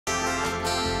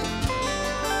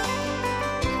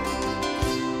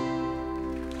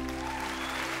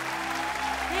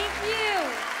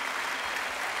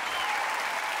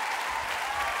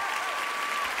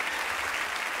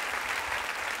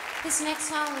This next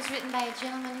song was written by a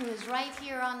gentleman who is right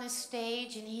here on this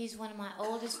stage, and he's one of my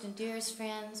oldest and dearest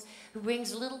friends who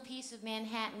brings a little piece of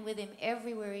Manhattan with him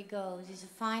everywhere he goes. He's a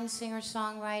fine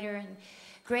singer-songwriter and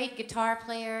great guitar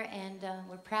player, and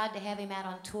we're proud to have him out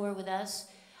on tour with us.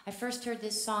 I first heard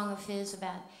this song of his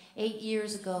about 8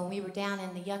 years ago, and we were down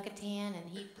in the Yucatan, and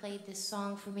he played this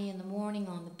song for me in the morning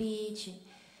on the beach, and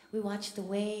we watched the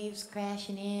waves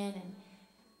crashing in, and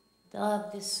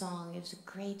loved this song. It was a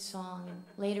great song. And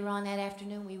later on that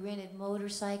afternoon, we rented a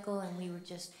motorcycle, and we were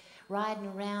just riding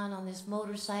around on this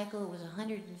motorcycle. It was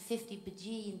 150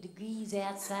 bajillion degrees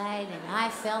outside, and I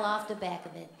fell off the back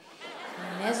of it.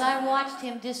 And as I watched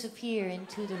him disappear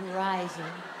into the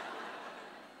horizon,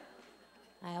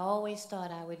 I always thought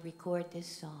I would record this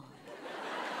song.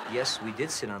 Yes, we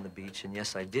did sit on the beach, and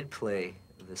yes, I did play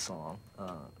this song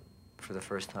for the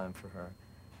first time for her.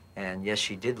 And yes,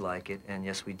 she did like it, and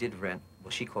yes, we did rent, well,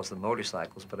 she calls them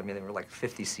motorcycles, but I mean, they were like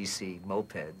 50cc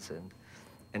mopeds,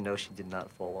 and no, she did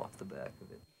not fall off the back of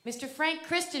it. Mr. Frank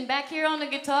Christian back here on the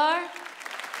guitar.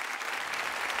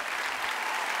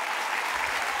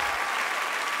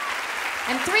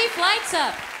 And 3 flights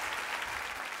up.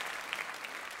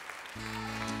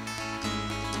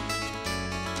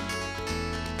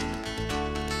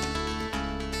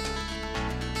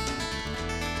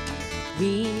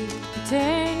 We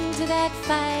returned to that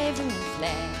 5-room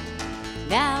flat.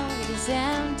 Now it is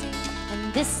empty,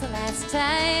 and this the last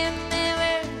time. They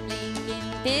were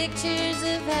blinking pictures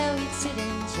of how we'd sit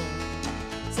and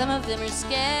chat. Some of them are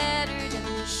scattered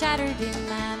and shattered in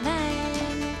my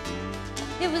mind.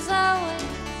 It was always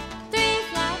 3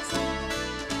 flights up.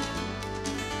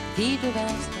 Cathedral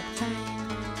bells kept time.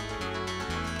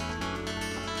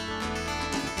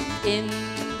 In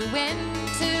the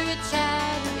winter, a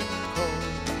chattering cold,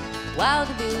 while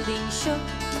the building shook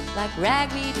like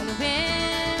ragweed in the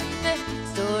wind.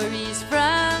 Stories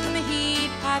from the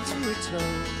heat pipes we were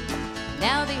told.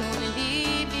 Now they only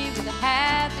leave me with a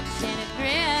half-enchanted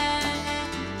grin.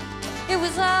 It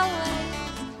was always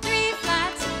 3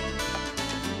 flights up.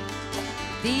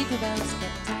 Cathedral bells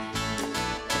kept time.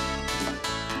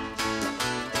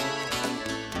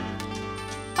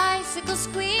 Bicycles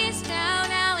squeezed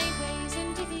down alleyways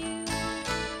into view,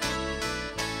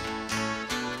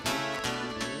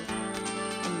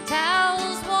 and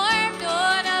towels warmed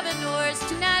on oven doors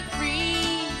to not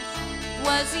freeze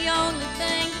was the only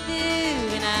thing to do.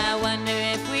 And I wonder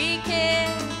if we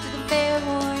cared to the fair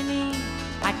morning.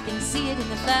 I can see it in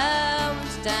the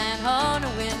flowers dying on a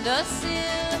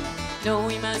windowsill. No,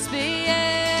 we must be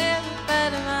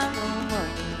everybody tomorrow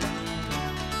morning.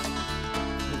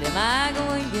 Am I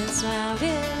going against my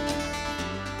will?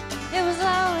 It was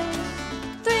always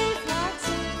 3 flights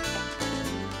up.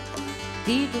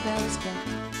 Cathedral bells kept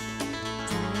time.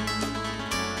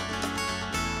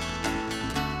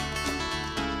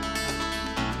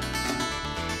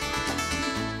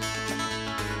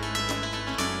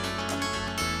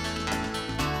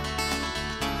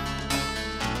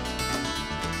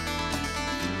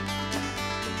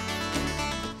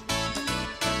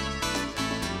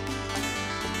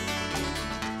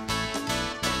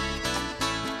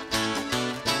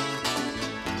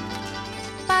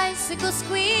 Bicycles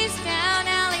squeezed down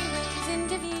alleyways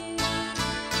into view,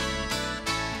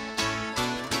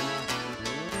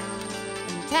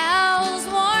 and towels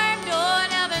warmed on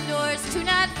oven doors to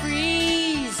not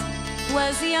freeze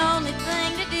was the only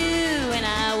thing to do. And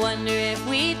I wonder if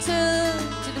we took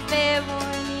to the fair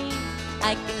morning.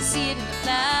 I can see it in the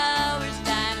flowers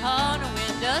dying on a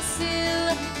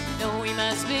windowsill. No, we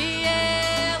must be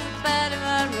everybody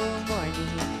tomorrow morning.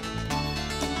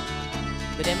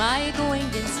 But am I going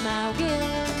against my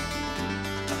will?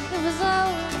 It was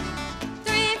always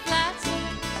 3 flights up.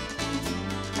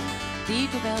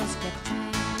 Cathedral bells kept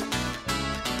time.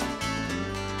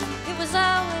 It was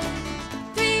always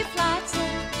 3 flights up.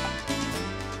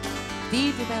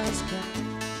 Cathedral bells kept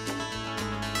time.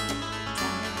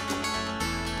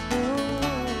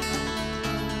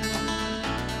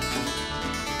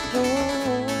 Oh,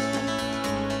 oh.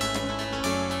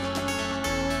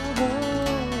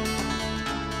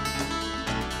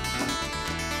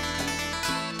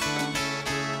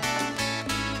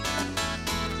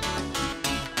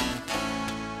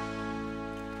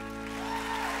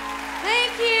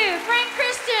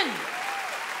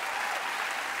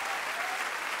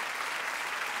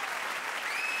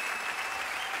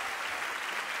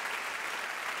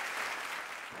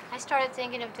 I started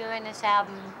thinking of doing this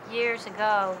album years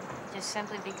ago, just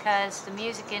simply because the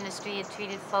music industry had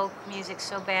treated folk music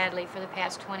so badly for the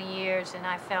past 20 years, and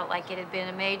I felt like it had been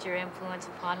a major influence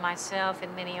upon myself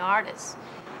and many artists.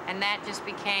 And that just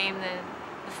became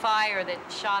the the fire that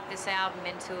shot this album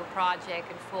into a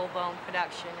project and full-blown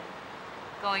production.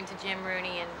 And going to Jim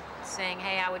Rooney and saying,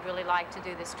 hey, I would really like to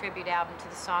do this tribute album to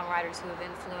the songwriters who have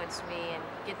influenced me and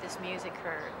get this music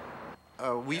heard.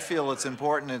 We feel it's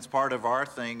important, it's part of our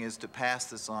thing, is to pass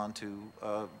this on to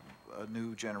a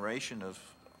new generation of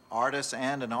artists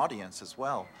and an audience as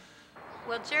well.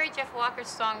 Well, Jerry Jeff Walker's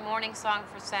song, Morning Song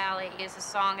for Sally, is a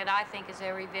song that I think is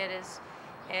every bit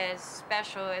as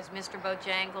special as Mr.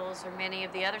 Bojangles or many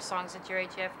of the other songs that Jerry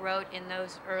Jeff wrote in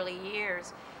those early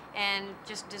years, and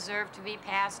just deserved to be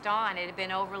passed on. It had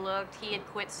been overlooked. He had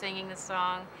quit singing the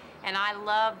song, and I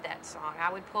loved that song.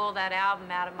 I would pull that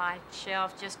album out of my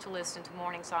shelf just to listen to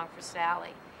Morning Song for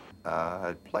Sally.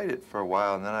 I'd played it for a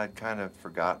while, and then I'd kind of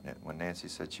forgotten it. When Nanci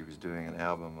said she was doing an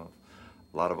album of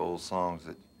a lot of old songs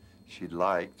that she'd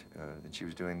liked, and she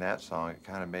was doing that song, it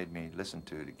kind of made me listen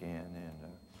to it again.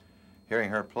 And hearing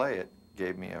her play it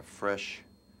gave me a fresh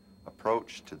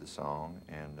approach to the song,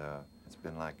 and it's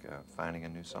been like finding a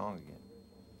new song again.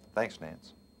 Thanks,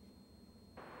 Nance.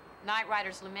 Night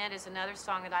Rider's Lament is another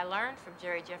song that I learned from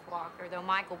Jerry Jeff Walker, though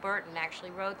Michael Burton actually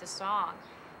wrote the song.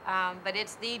 But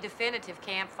it's the definitive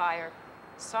campfire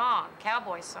song,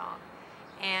 cowboy song.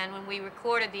 And when we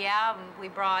recorded the album, we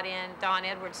brought in Don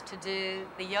Edwards to do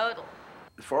the yodel.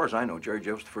 As far as I know, Jerry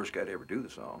Jeff was the first guy to ever do the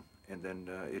song. And then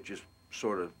it just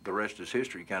sort of, the rest is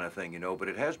history kind of thing, you know. But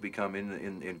it has become,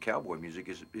 in cowboy music,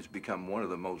 it's become one of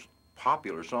the most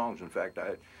popular songs. In fact,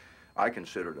 I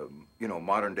consider it a, you know,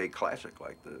 modern day classic,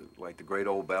 like the great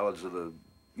old ballads of the,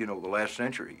 you know, the last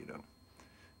century, you know.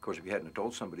 Of course, if you hadn't have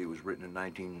told somebody it was written in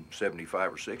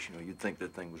 1975 or 6, you know, you'd think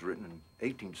that thing was written in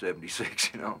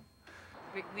 1876, you know.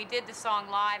 We did the song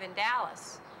live in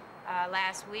Dallas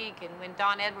last week, and when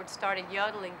Don Edwards started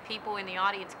yodeling, people in the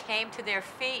audience came to their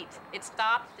feet. It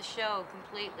stopped the show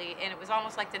completely, and it was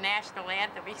almost like the national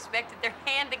anthem. We expected their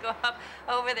hand to go up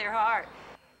over their heart.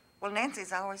 Well,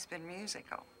 Nanci's always been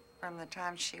musical from the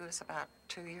time she was about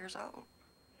 2 years old.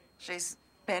 She's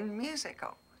been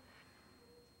musical.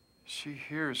 She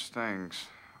hears things.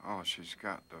 Oh, she's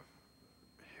got the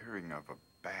hearing of a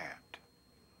bat.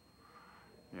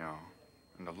 You know,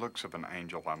 and the looks of an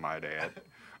angel, I might add.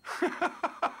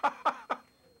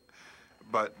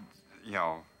 But, you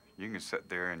know, you can sit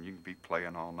there and you can be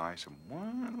playing all nice, and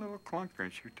one little clunker,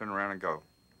 and she turn around and go.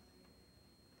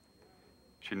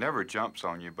 She never jumps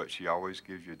on you, but she always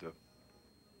gives you the...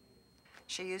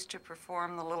 She used to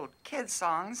perform the little kid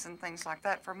songs and things like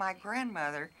that for my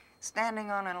grandmother, standing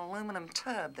on an aluminum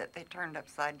tub that they turned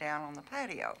upside down on the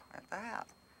patio at the house.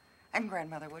 And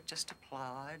Grandmother would just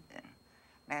applaud, and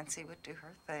Nanci would do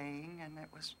her thing, and it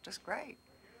was just great.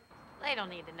 They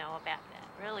don't need to know about that,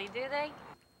 really, do they?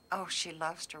 Oh, she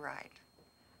loves to write.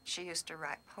 She used to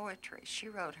write poetry. She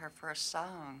wrote her first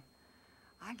song.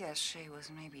 I guess she was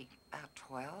maybe about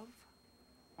 12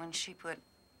 when she put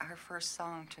her first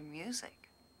song to music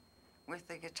with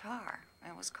the guitar.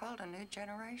 It was called A New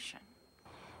Generation.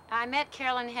 I met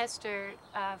Carolyn Hester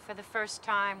for the first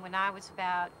time when I was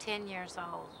about 10 years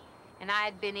old, and I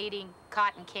had been eating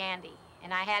cotton candy,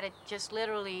 and I had it just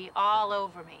literally all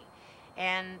over me.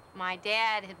 And my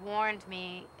dad had warned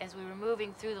me as we were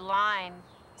moving through the line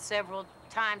several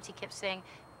times. He kept saying,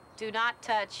 do not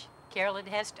touch Carolyn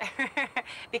Hester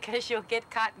because you'll get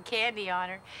cotton candy on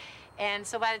her. And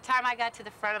so by the time I got to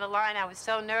the front of the line, I was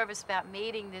so nervous about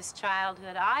meeting this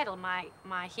childhood idol,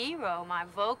 my hero, my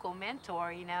vocal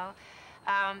mentor, you know,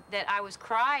 that I was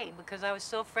crying because I was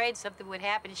so afraid something would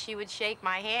happen. She would shake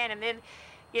my hand, and then,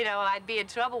 you know, I'd be in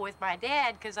trouble with my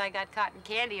dad because I got cotton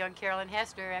candy on Carolyn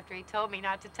Hester after he told me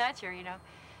not to touch her, you know.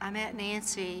 I met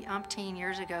Nanci umpteen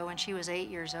years ago when she was 8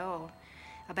 years old,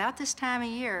 about this time of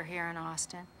year here in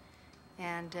Austin.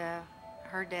 And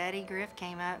her daddy, Griff,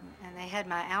 came up, and they had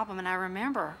my album, and I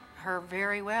remember her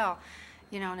very well.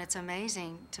 You know, and it's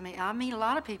amazing to me. I meet a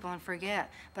lot of people and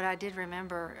forget, but I did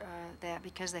remember that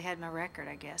because they had my record,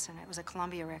 I guess, and it was a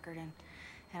Columbia record, and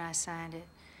I signed it.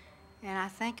 And I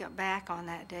think back on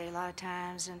that day a lot of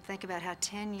times and think about how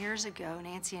 10 years ago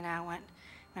Nanci and I went,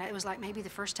 it was like maybe the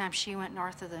first time she went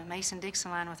north of the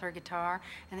Mason-Dixon line with her guitar,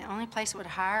 and the only place that would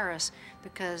hire us,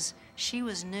 because she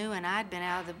was new and I'd been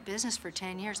out of the business for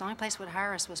 10 years, the only place that would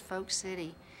hire us was Folk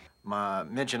City.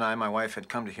 Midge and I, my wife, had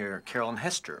come to hear Carolyn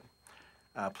Hester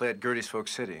play at Gertie's Folk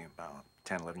City about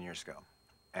 10, 11 years ago.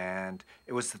 And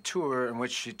it was the tour in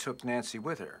which she took Nanci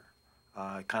with her,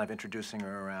 kind of introducing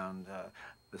her around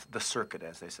the circuit,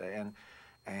 as they say.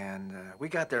 And we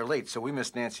got there late, so we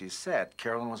missed Nanci's set.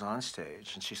 Carolyn was on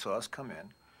stage, and she saw us come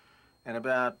in. And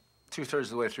about 2/3 of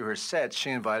the way through her set,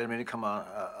 she invited me to come on,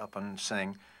 up and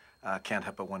sing Can't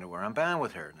Help But Wonder Where I'm Bound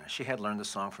with her. Now, she had learned the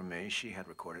song from me. She had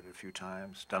recorded it a few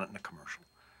times, done it in a commercial.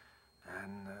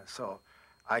 And so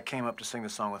I came up to sing the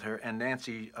song with her, and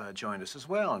Nanci joined us as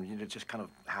well. And you know, just kind of,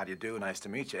 how do you do? Nice to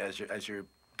meet you, as you're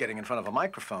getting in front of a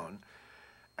microphone.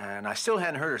 And I still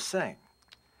hadn't heard her sing.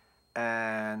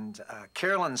 And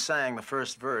Carolyn sang the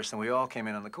first verse, and we all came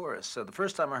in on the chorus. So the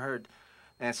first time I heard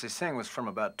Nanci sing was from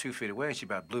about 2 feet away, and she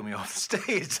about blew me off the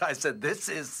stage. I said, this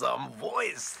is some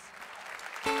voice.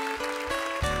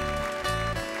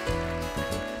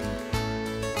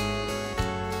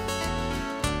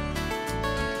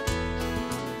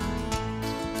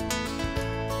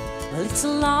 Well, it's a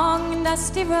long and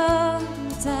dusty road,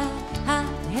 it's a high,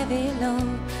 heavy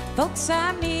load. Folks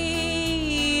I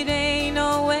meet ain't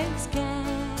always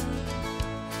kind.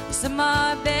 Some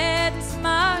are bad and some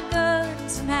are good,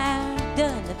 and some have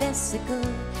done the best they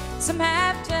could. Some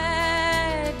have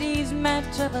tried to ease my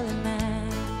trouble in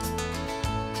mind.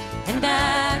 And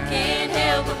I can't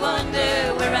help but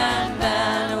wonder where I'm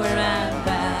bound, where I'm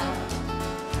bound.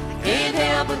 I can't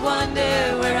help but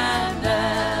wonder where I'm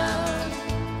bound.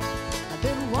 I've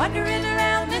been wandering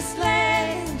around this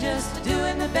land, just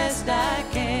doing the best I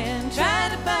can,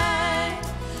 trying to find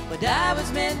what I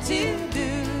was meant to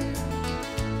do.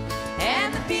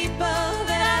 And the people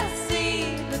that I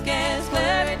see look as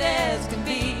blurred as can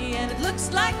be, and it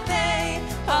looks like they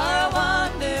are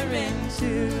wandering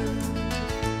too.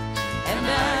 And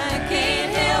I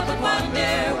can't help but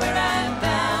wonder where I'm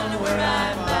bound, where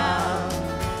I'm bound.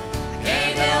 I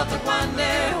can't help but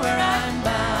wonder where I'm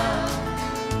bound.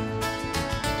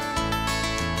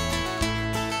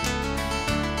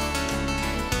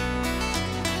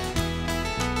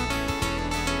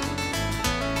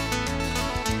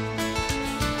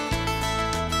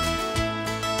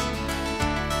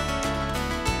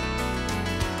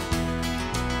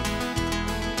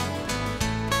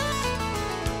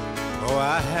 Oh,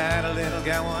 I had a little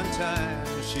gal one time,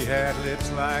 she had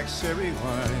lips like sherry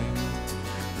wine.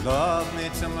 Loved me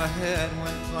till my head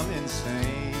went plumb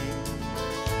insane.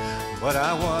 But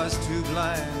I was too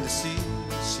blind to see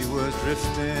she was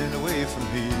drifting away from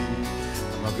me.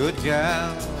 My good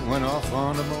gal went off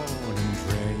on the morning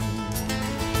train.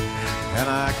 And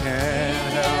I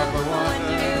can't help but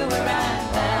wonder where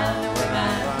I'm bound, where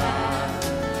I'm bound.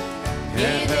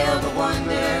 Can't help but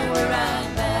wonder where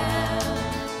I'm bound.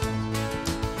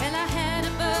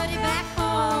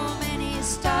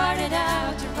 Started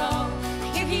out to roam.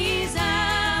 Here he's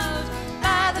out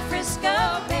by the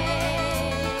Frisco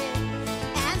Bay.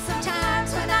 And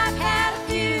sometimes when I've had a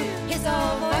few, his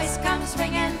old voice comes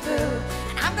ringing through.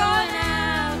 And I'm going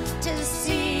out to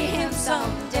see him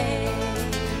someday.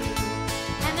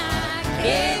 And I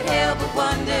can't help but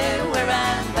wonder where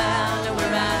I'm bound,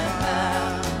 where I'm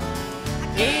bound. I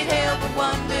can't help but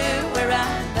wonder where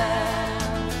I'm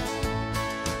bound.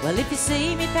 Well, if you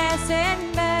see me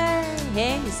passing by,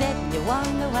 and you said you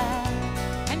wonder why,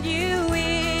 and you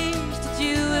wish that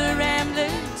you were a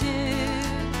rambler too,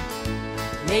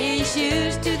 lay your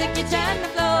shoes to the kitchen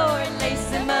floor and lace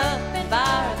them up and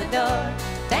bar the door.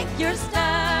 Thank your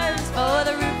stars for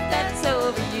the roof that's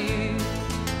over you.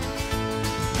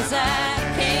 'Cause I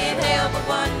can't help but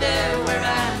wonder where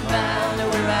I'm bound,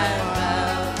 where I'm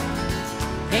bound.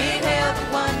 Can't help but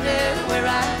wonder where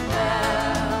I'm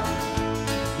bound.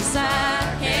 Yes, I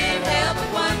can't help but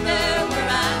wonder where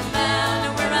I'm bound,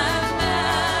 where I'm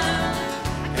bound.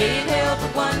 I can't help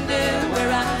but wonder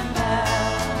where I'm bound.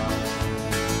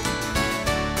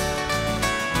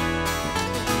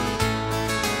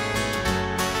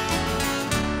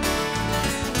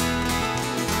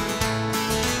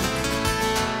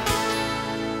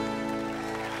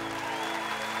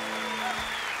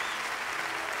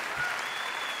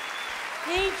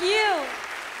 Thank you.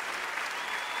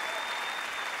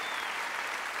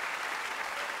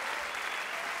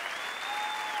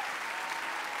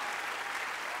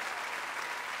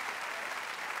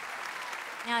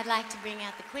 Now I'd like to bring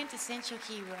out the quintessential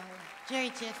hero. Jerry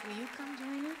Jeff, will you come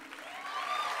join me?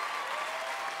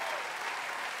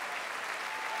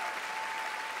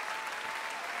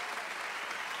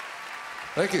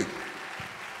 Thank you. So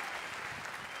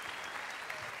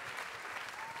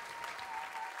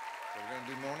we're going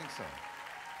to do morning song.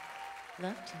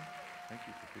 Love to. Thank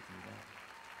you for picking it up.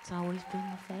 It's always been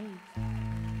my fave.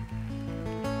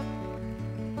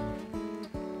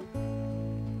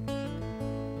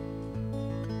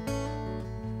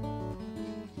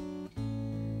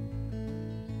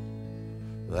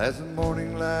 As the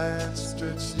morning light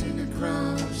stretching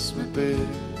across my bed,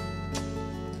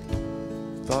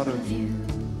 thought of you.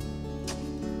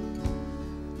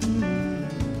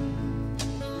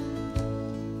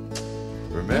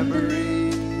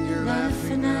 Remembering your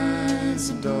laughing eyes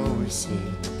and always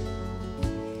said,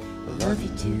 I love you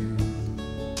too.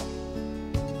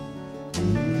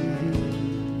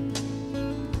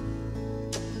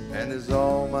 And as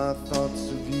all my thoughts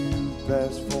of you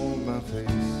pass for my face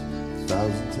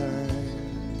 1,000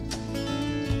 times,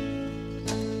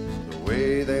 the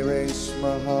way they race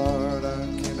my heart, I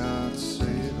cannot say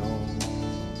it all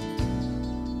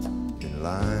in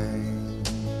line.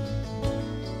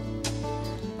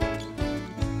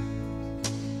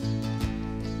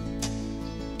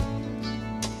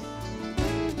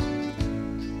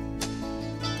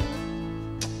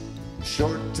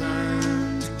 Short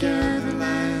time together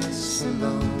lasts so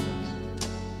long,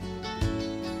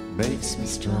 makes me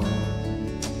strong.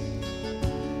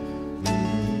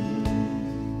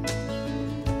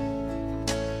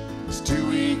 As 2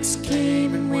 weeks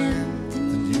came and went,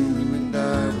 and you and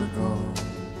I were gone,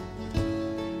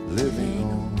 living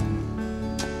on.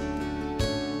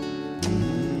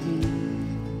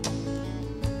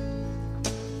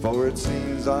 For it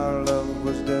seems our love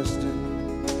was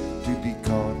destined to be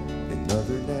caught in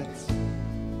other nets.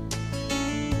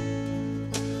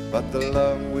 But the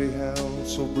love we held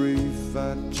so brief,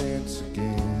 I'd chance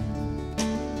again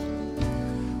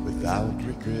without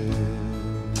regret.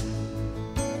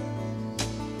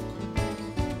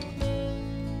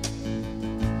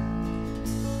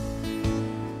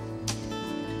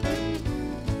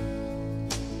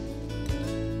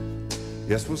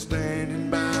 Yes, we're standing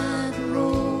by the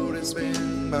road. It's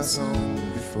been my song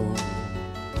before,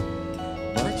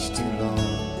 much too long.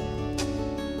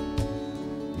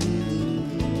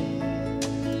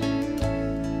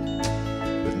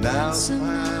 But now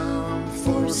somehow I'm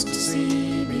forced to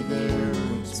see me there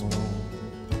once more.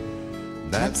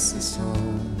 That's the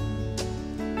song.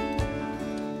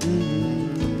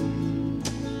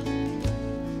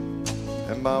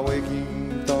 And my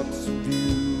waking thoughts of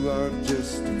you are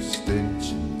just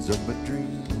extensions of my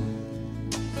dream.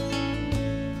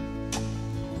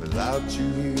 Without you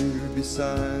here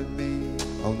beside me,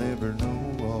 I'll never know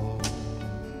all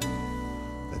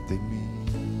that they mean.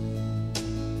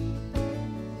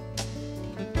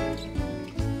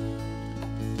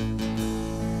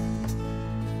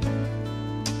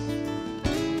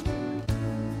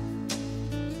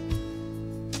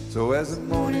 So as the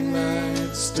morning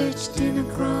light stretched in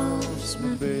across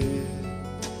my bed,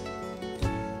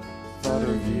 thought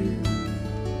of you.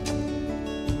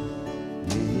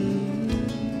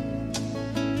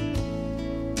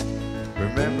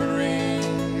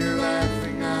 Remembering your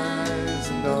laughing eyes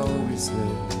and always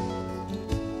said,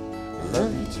 I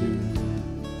love you too.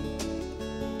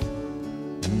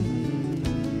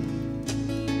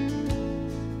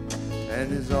 And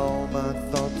as all my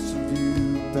thoughts of you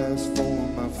pass for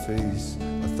my face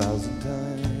 1,000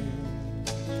 times,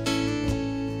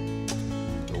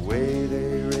 the way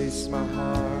they race my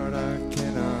heart, I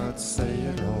cannot say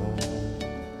it all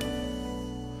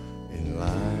in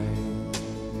lines.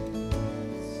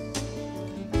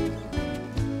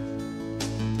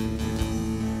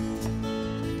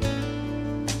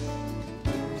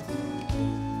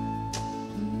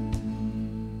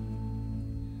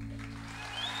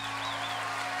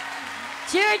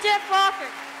 Cheer, Jeff Walker.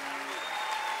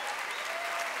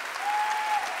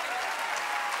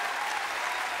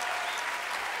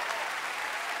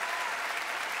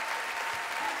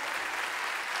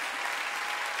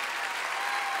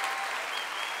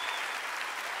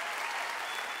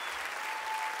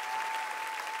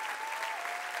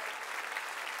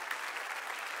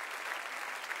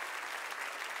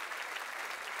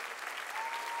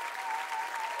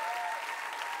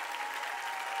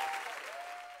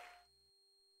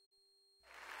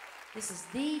 This is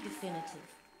the definitive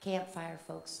campfire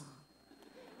folk song.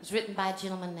 It was written by a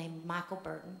gentleman named Michael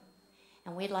Burton,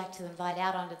 and we'd like to invite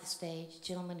out onto the stage a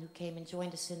gentleman who came and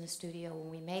joined us in the studio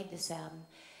when we made this album,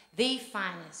 the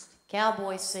finest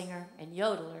cowboy singer and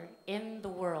yodeler in the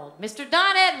world. Mr.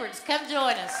 Don Edwards, come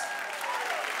join us.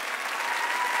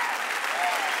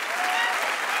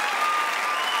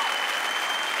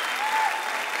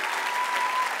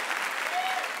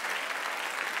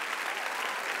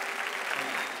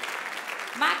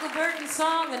 Michael Burton's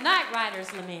song, The Night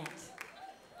Rider's Lament.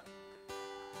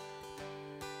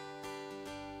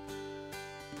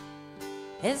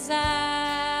 As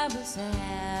I was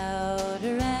out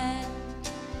to ride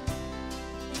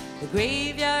the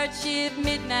graveyard shift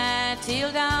midnight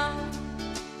till dawn,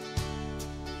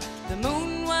 the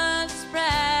moon was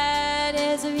bright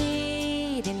as a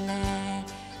reading light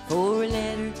for a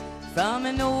letter from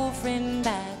an old friend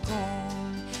back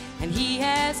home. And he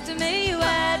asked me,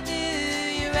 why do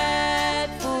you ride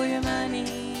for your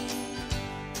money?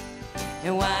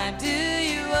 And why do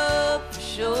you hope for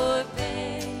short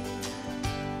pay?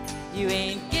 You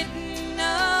ain't getting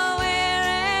nowhere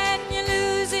and you're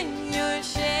losing your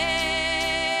share.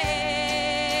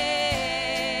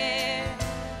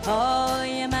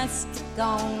 must have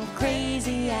gone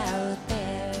crazy out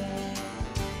there.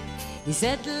 He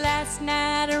said last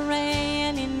night I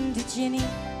ran into Jenny.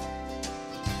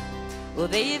 Well,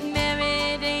 they've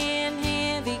married and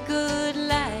have a good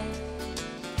life.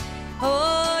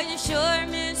 Oh, you sure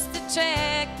missed the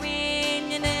track when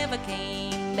you never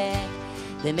came back.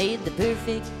 They made the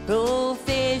perfect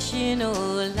professional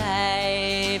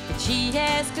life. But she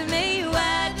asked me,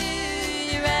 why do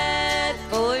you ride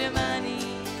for your money?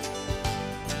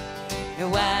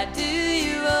 And why do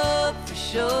you rope for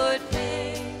short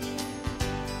pay?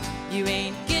 You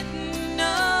ain't getting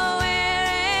nowhere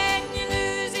and you're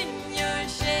losing your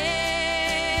share.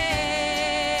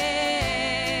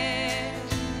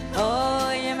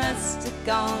 Oh, you must have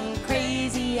gone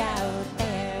crazy out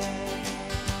there.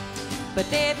 But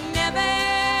they've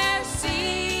never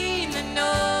seen the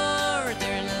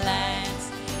northern lights.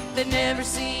 They've never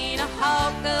seen a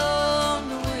hawk on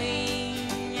the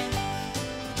wing.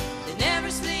 They've never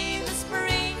seen the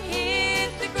spring hit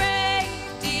the great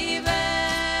divide.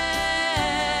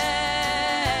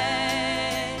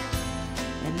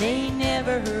 And they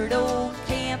never heard old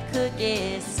Camp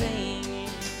Cookie sing.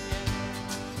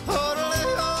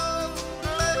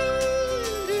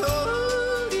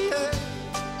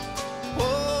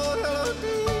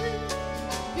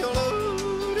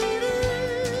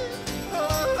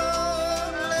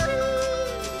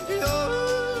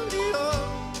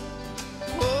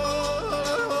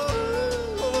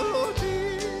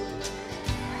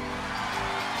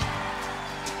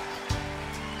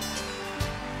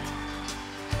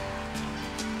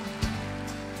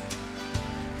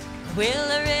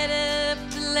 Well, I read up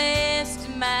the last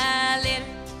of my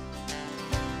letter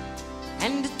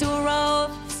and I tore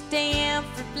off the stamp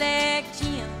for Black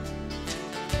Jim.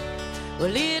 Well,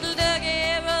 little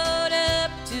Dougie rode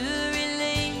up to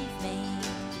relieve me.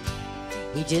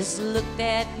 He just looked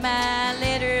at my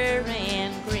letter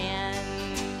and grinned.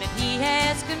 And he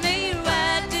asked me,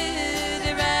 why do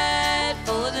they ride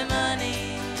for the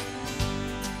money?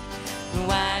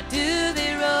 Why do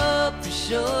they rope for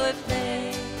short pay?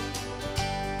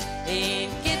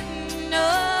 Ain't getting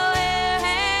nowhere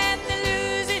and they're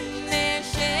losing their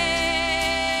share.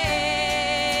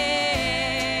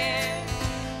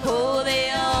 Oh,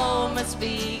 they all must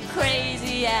be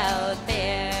crazy out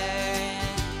there,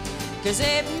 'cause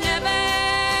they've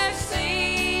never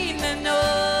seen the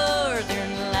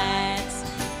northern lights.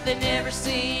 They've never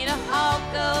seen a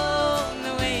hawk on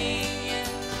the wing.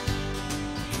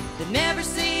 They've never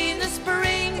seen the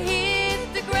spring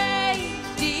hit the great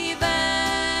divide.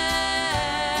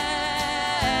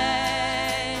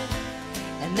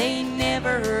 They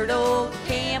never heard old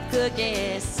Camp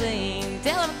Cookie sing.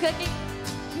 Tell him, Cookie.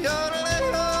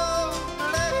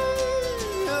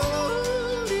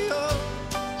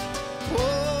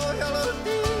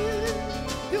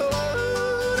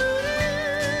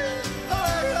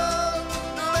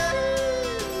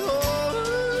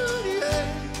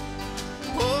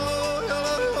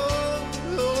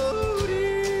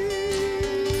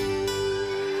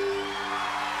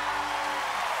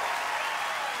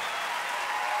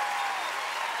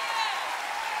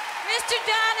 Mr.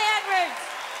 Don Edwards.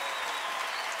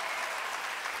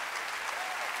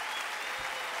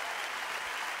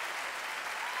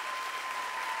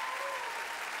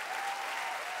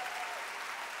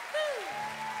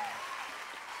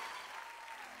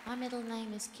 My middle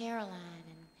name is Caroline,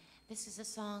 and this is a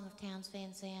song of Townes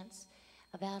Van Zant's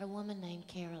about a woman named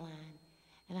Caroline.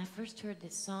 And I first heard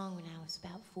this song when I was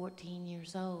about 14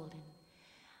 years old, and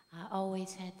I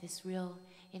always had this real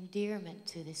endearment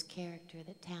to this character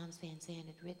that Townes Van Zandt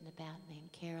had written about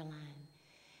named Caroline.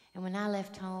 And when I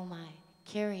left home, I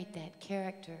carried that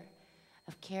character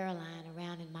of Caroline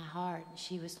around in my heart, and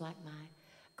she was like my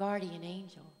guardian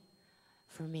angel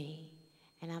for me.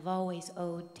 And I've always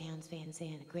owed Townes Van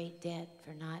Zandt a great debt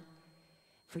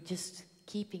for just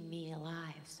keeping me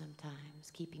alive sometimes,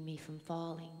 keeping me from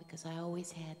falling, because I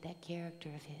always had that character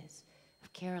of his,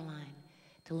 of Caroline,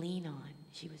 to lean on.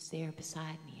 She was there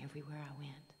beside me everywhere I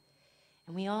went.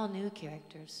 And we all knew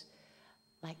characters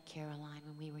like Caroline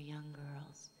when we were young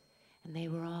girls, and they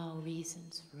were all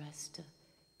reasons for us to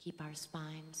keep our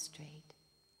spines straight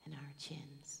and our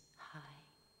chins high.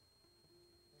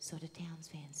 So to Townes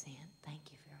Van Zandt,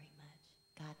 thank you very much.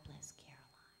 God bless Caroline.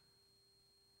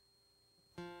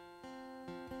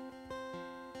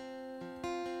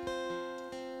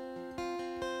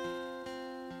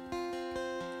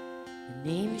 The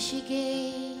name she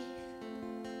gave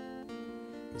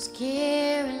was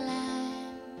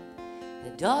Caroline, the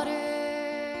daughter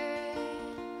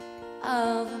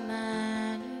of a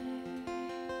miner,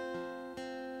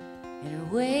 and her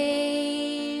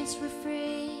ways were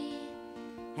free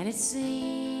and it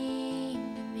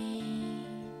seemed to me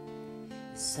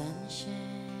the sunshine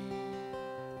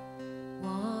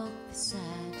walked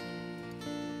beside her.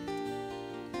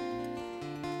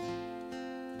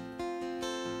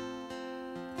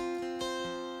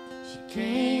 She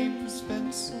came from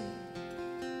Spencer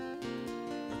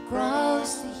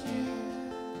across the hill.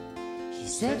 She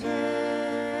said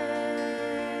her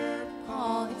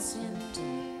paw had sent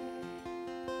her,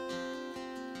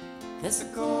 'cause the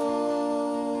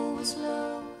goal was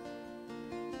low,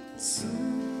 and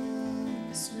soon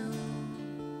the snow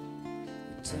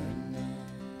would turn the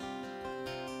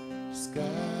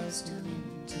skies to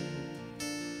winter.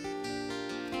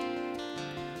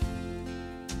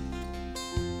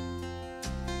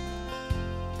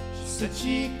 She said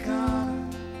she'd come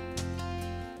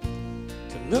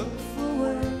to look for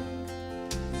work,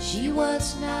 and she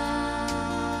was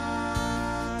not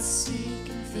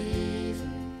seeking favors.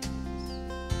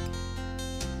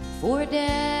 For a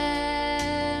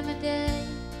dime a day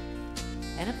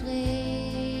and a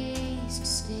place to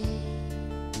stay,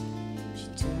 she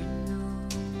turned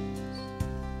those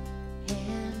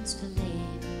hands to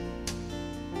labor.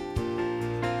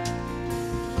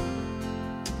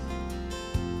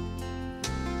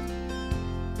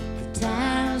 The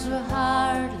times were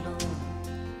hard alone,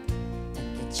 and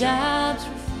the jobs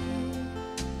were few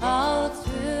all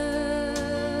through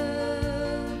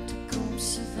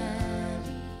Tecumseh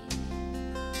Valley.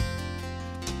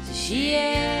 So she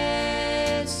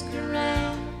asked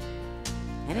around,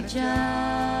 and a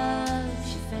job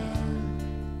she found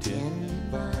tending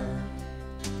bar,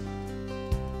 the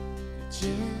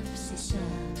gypsy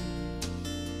Sally.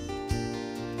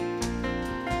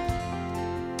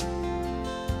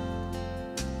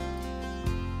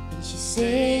 And she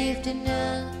saved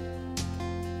enough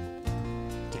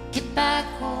to get back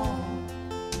home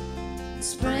in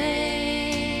spring,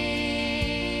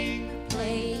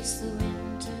 replace the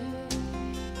winter.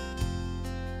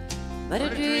 But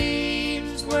her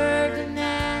dreams were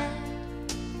denied,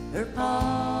 her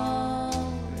paw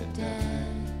had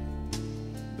died.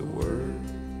 The word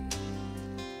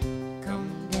come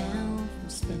down from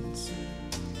Spencer.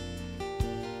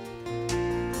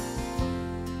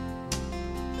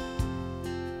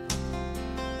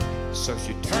 So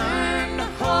she turned the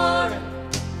corner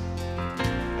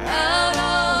out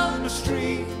on the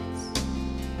streets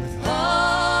with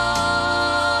all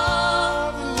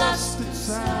the lust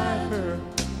inside her.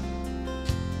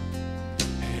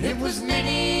 And it was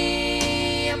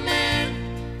many a man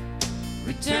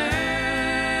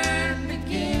returned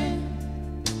again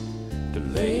to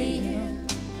lay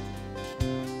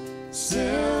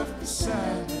himself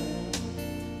beside her.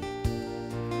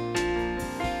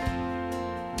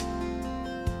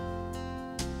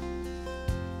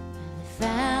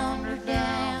 Found her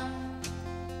down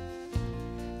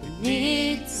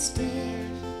beneath the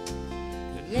stairs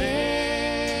that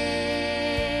led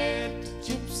to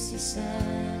Gypsy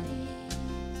Sally's.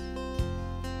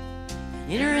 And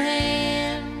in her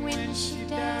hand when she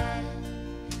died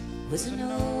was an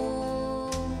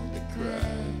old that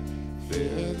cried,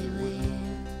 "Fare thee well,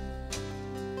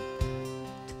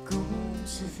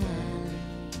 Tecumseh Valley."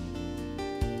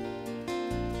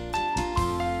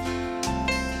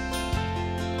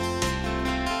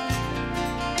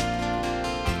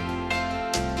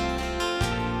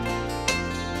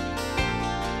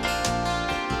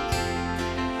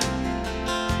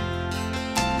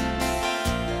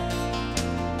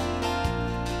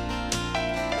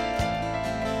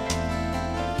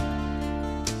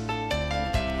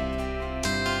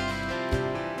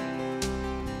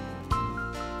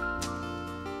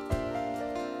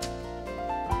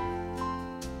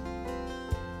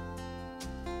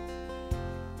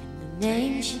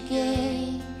 Name she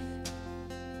gave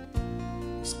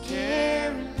was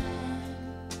Caroline,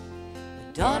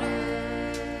 the daughter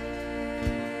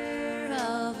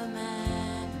of a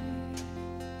miner,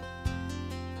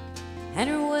 and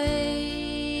her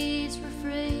ways were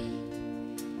free,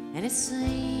 and it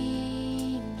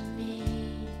seemed to me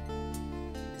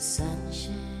the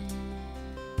sunshine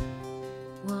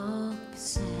walked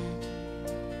beside her.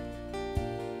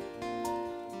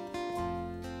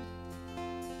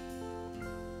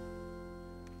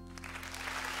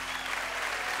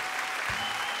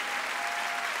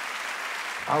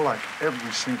 I like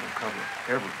every single cover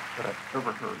that I've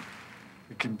ever heard.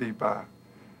 It can be by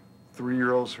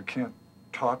 3-year-olds who can't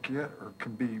talk yet, or it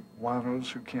can be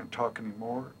winos who can't talk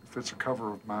anymore. If it's a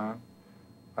cover of mine,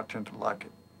 I tend to like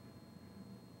it.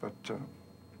 But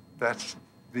that's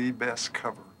the best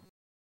cover